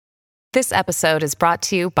This episode is brought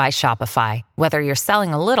to you by Shopify. Whether you're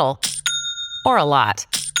selling a little or a lot,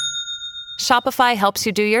 Shopify helps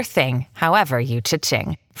you do your thing, however you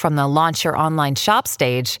cha-ching. From the launch your online shop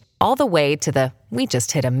stage, all the way to the we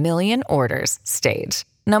just hit 1 million orders stage.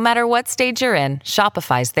 No matter what stage you're in,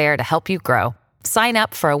 Shopify's there to help you grow. Sign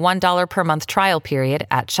up for a $1 per month trial period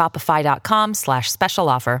at shopify.com/special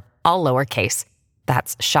offer, all lowercase.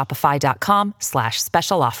 That's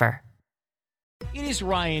shopify.com/special offer. It is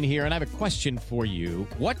Ryan here, and I have a question for you.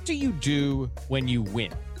 What do you do when you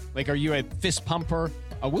win? Like, are you a fist pumper,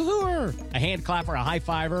 a woo-hooer, a hand clapper, a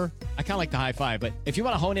high-fiver? I kind of like the high-five, but if you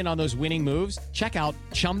want to hone in on those winning moves, check out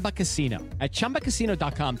Chumba Casino. At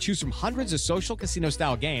ChumbaCasino.com, choose from hundreds of social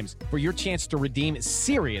casino-style games for your chance to redeem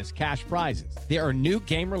serious cash prizes. There are new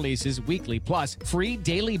game releases weekly, plus free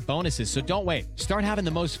daily bonuses, so don't wait. Start having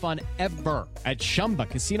the most fun ever at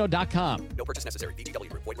ChumbaCasino.com. No purchase necessary. VGW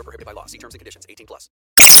Group. Void where prohibited by law. See terms and conditions. 18+.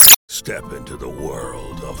 Step into the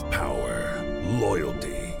world of power,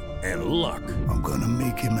 loyalty, and luck. I'm gonna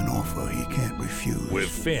make him an offer he can't refuse. With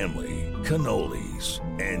family, cannolis,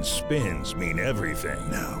 and spins mean everything.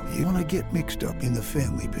 Now, you wanna get mixed up in the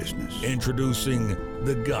family business. Introducing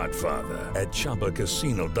The Godfather at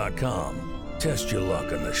ChumbaCasino.com. Test your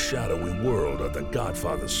luck in the shadowy world of The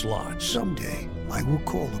Godfather slot. Someday, I will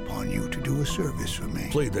call upon you to do a service for me.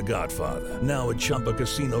 Play The Godfather, now at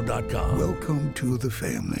ChumbaCasino.com. Welcome to the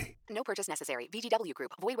family. No purchase necessary. VGW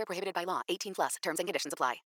Group. Void where prohibited by law. 18+. Terms and conditions apply.